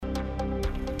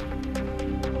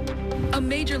A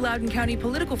major Loudoun County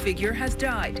political figure has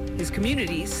died. His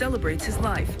community celebrates his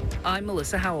life. I'm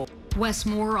Melissa Howell. Wes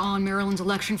Moore on Maryland's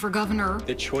election for governor.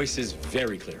 The choice is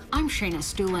very clear. I'm Shayna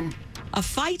Stulin. A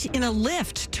fight in a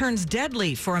lift turns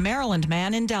deadly for a Maryland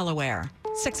man in Delaware.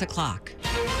 6 o'clock.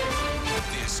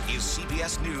 This is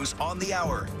CBS News on the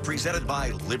Hour, presented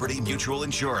by Liberty Mutual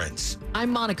Insurance. I'm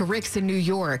Monica Ricks in New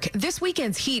York. This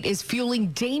weekend's heat is fueling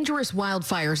dangerous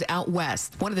wildfires out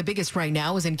west. One of the biggest right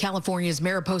now is in California's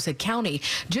Mariposa County,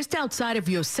 just outside of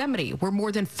Yosemite, where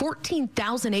more than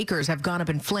 14,000 acres have gone up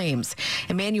in flames.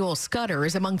 Emmanuel Scudder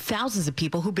is among thousands of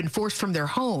people who've been forced from their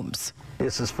homes.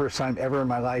 This is the first time ever in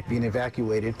my life being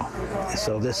evacuated,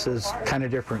 so this is kind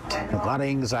of different. A lot of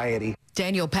anxiety.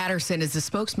 Daniel Patterson is the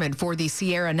spokesman for the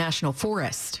Sierra National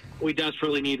Forest. We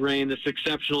desperately need rain. This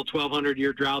exceptional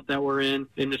 1,200-year drought that we're in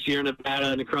the Sierra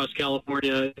Nevada and across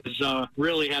California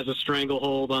really has a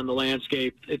stranglehold on the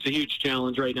landscape. It's a huge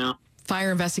challenge right now.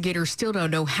 Fire investigators still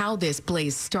don't know how this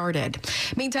blaze started.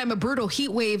 Meantime, a brutal heat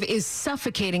wave is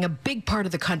suffocating a big part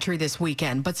of the country this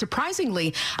weekend. But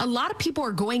surprisingly, a lot of people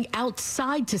are going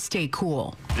outside to stay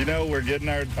cool. You know, we're getting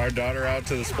our daughter out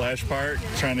to the splash park,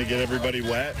 trying to get everybody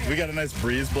wet. We got a nice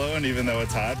breeze blowing, even though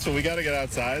it's hot. So we got to get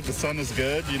outside. The sun is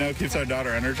good, keeps our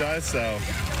daughter energized. So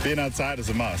being outside is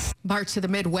a must. Parts of the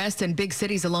Midwest and big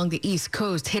cities along the East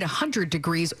Coast hit 100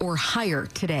 degrees or higher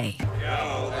today.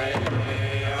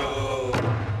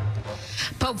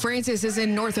 Pope Francis is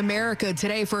in North America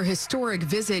today for a historic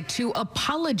visit to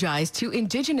apologize to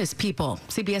Indigenous people.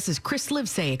 CBS's Chris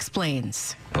Livesay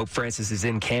explains. Pope Francis is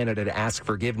in Canada to ask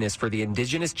forgiveness for the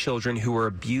Indigenous children who were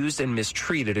abused and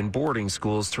mistreated in boarding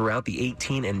schools throughout the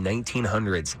 18 and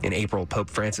 1900s. In April, Pope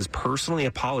Francis personally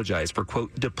apologized for,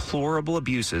 quote, deplorable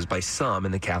abuses by some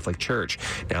in the Catholic Church.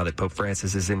 Now that Pope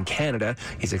Francis is in Canada,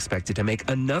 he's expected to make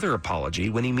another apology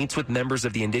when he meets with members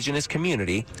of the Indigenous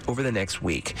community over the next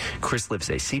week. Chris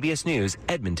Livesay, CBS News,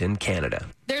 Edmonton, Canada.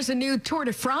 There's a new Tour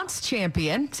de France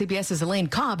champion. CBS's Elaine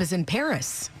Cobb is in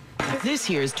Paris. This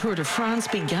year's Tour de France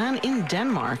began in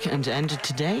Denmark and ended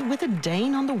today with a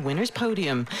Dane on the winner's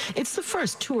podium. It's the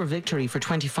first Tour victory for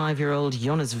 25-year-old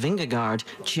Jonas Vingegaard.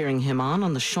 Cheering him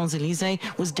on the Champs-Élysées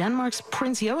was Denmark's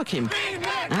Prince Joachim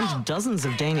and dozens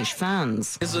of Danish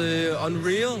fans. It's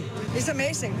unreal. It's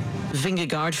amazing.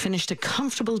 Vingegaard finished a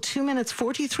comfortable 2 minutes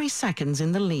 43 seconds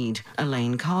in the lead.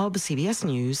 Elaine Cobb, CBS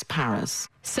News, Paris.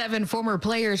 7 former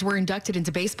players were inducted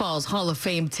into baseball's Hall of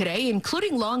Fame today,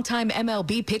 including longtime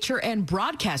MLB pitcher and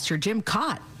broadcaster Jim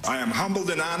Cott. I am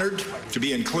humbled and honored to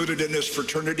be included in this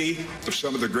fraternity of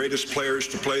some of the greatest players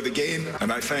to play the game,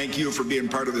 and I thank you for being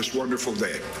part of this wonderful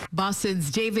day.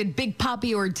 Boston's David Big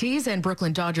Papi Ortiz and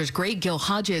Brooklyn Dodgers great Gil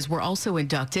Hodges were also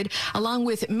inducted, along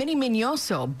with Minnie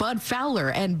Minoso, Bud Fowler,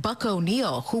 and Buck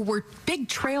O'Neil, who were big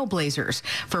trailblazers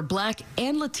for Black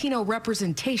and Latino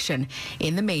representation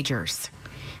in the majors.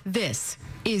 This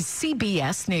is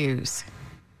CBS News.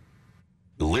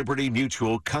 Liberty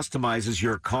Mutual customizes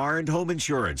your car and home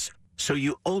insurance, so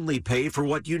you only pay for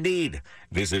what you need.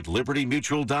 Visit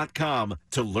libertymutual.com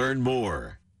to learn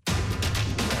more.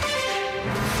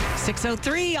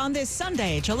 6:03 on this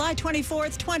Sunday, July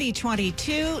 24th,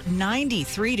 2022,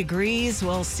 93 degrees.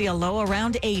 We'll see a low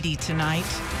around 80 tonight.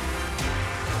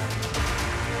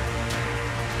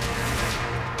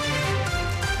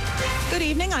 Good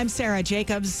evening. I'm Sarah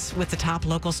Jacobs with the top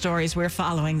local stories we're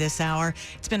following this hour.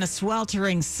 It's been a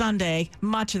sweltering Sunday.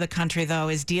 Much of the country, though,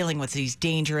 is dealing with these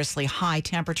dangerously high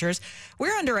temperatures.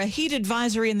 We're under a heat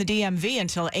advisory in the DMV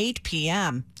until 8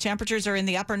 p.m. Temperatures are in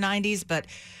the upper 90s, but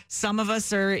some of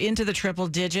us are into the triple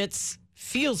digits.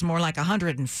 Feels more like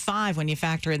 105 when you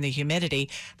factor in the humidity.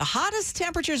 The hottest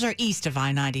temperatures are east of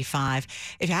I-95.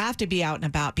 If you have to be out and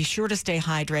about, be sure to stay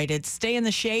hydrated. Stay in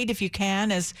the shade if you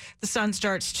can. As the sun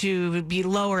starts to be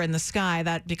lower in the sky,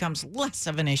 that becomes less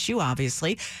of an issue,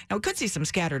 obviously. Now, we could see some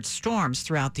scattered storms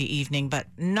throughout the evening, but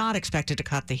not expected to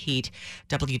cut the heat.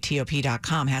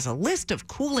 WTOP.com has a list of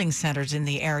cooling centers in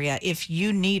the area if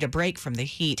you need a break from the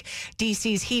heat.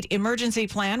 DC's heat emergency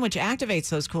plan, which activates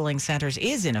those cooling centers,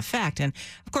 is in effect. And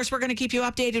of course, we're going to keep you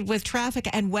updated with traffic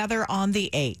and weather on the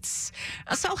 8s.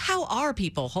 So how are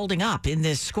people holding up in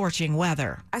this scorching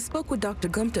weather? I spoke with Dr.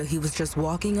 Gupta. He was just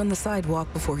walking on the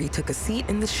sidewalk before he took a seat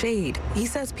in the shade. He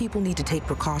says people need to take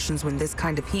precautions when this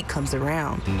kind of heat comes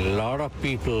around. A lot of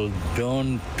people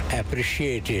don't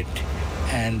appreciate it,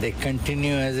 and they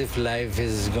continue as if life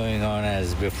is going on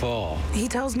as before. He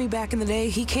tells me back in the day,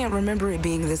 he can't remember it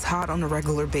being this hot on a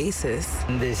regular basis.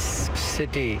 This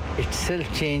city itself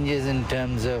changes in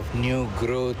terms of new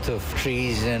growth of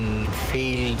trees and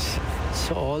fields.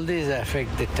 So all these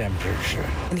affect the temperature.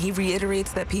 And he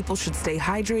reiterates that people should stay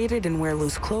hydrated and wear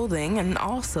loose clothing, and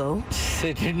also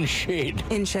sit in shade.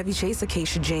 In Chevy Chase,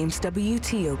 Acacia James,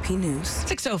 WTOP News.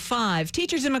 6:05.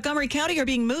 Teachers in Montgomery County are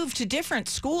being moved to different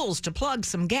schools to plug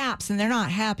some gaps, and they're not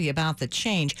happy about the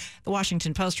change. The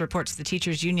Washington Post reports the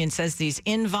teachers union says these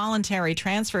involuntary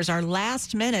transfers are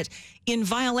last minute in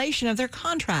violation of their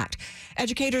contract.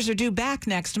 Educators are due back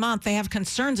next month. They have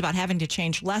concerns about having to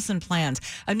change lesson plans,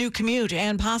 a new commute,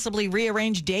 and possibly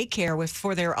rearrange daycare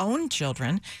for their own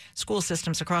children. School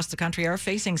systems across the country are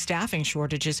facing staffing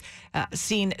shortages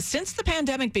seen since the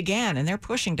pandemic began, and they're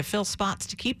pushing to fill spots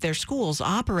to keep their schools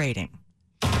operating.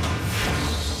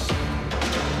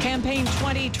 Campaign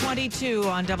 2022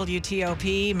 on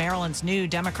WTOP. Maryland's new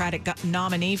Democratic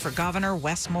nominee for governor,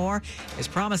 Wes Moore, is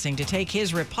promising to take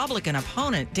his Republican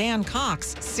opponent, Dan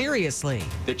Cox, seriously.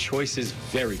 The choice is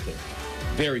very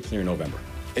clear in November.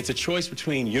 It's a choice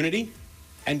between unity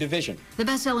and division. The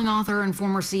best-selling author and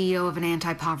former CEO of an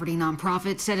anti-poverty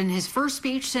nonprofit said in his first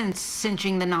speech since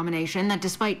cinching the nomination that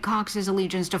despite Cox's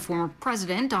allegiance to former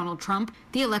President Donald Trump,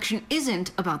 the election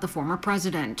isn't about the former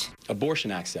president.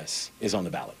 Abortion access is on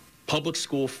the ballot. Public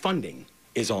school funding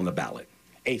is on the ballot.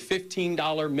 A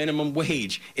 $15 minimum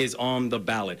wage is on the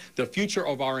ballot. The future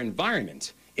of our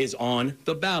environment is on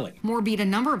the ballot. Moore beat a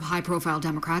number of high-profile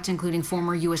Democrats, including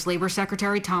former U.S. Labor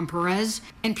Secretary Tom Perez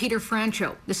and Peter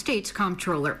Franchot, the state's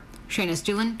comptroller. Shayna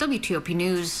Stulin, WTOP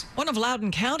News. One of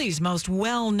Loudoun County's most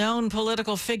well-known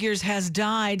political figures has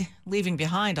died, leaving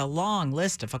behind a long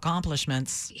list of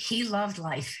accomplishments. He loved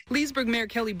life. Leesburg Mayor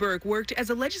Kelly Burke worked as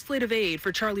a legislative aide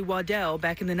for Charlie Waddell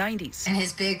back in the 90s. And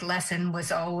his big lesson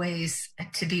was always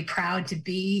to be proud to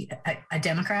be a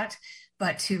Democrat,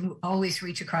 but to always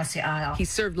reach across the aisle. He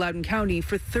served Loudoun County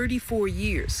for 34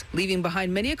 years, leaving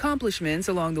behind many accomplishments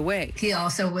along the way. He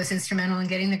also was instrumental in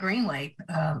getting the Greenway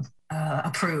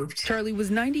approved. Charlie was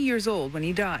 90 years old when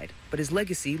he died, but his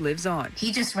legacy lives on.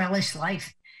 He just relished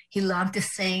life. He loved to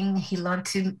sing. He loved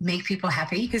to make people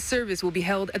happy. His service will be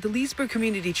held at the Leesburg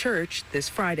Community Church this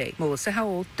Friday. Melissa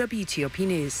Howell, WTOP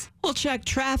News. We'll check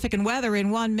traffic and weather in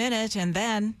 1 minute, and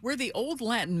then... Where the old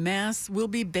Latin Mass will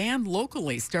be banned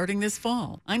locally starting this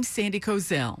fall. I'm Sandy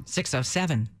Kozel.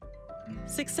 6:07.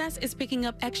 Success is picking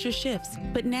up extra shifts,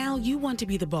 but now you want to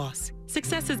be the boss.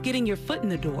 Success is getting your foot in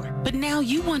the door, but now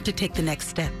you want to take the next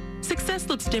step. Success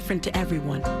looks different to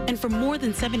everyone, and for more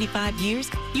than 75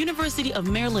 years, University of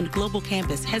Maryland Global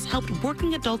Campus has helped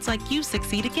working adults like you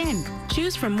succeed again.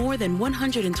 Choose from more than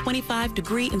 125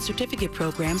 degree and certificate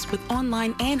programs with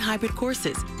online and hybrid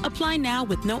courses. Apply now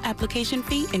with no application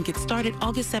fee and get started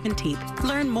August 17th.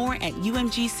 Learn more at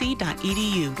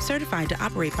umgc.edu, certified to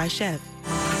operate by Chev.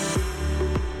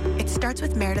 It starts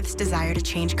with Meredith's desire to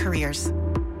change careers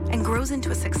and grows into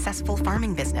a successful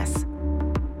farming business.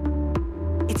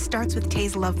 It starts with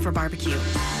Tay's love for barbecue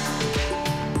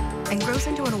and grows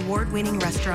into an award-winning restaurant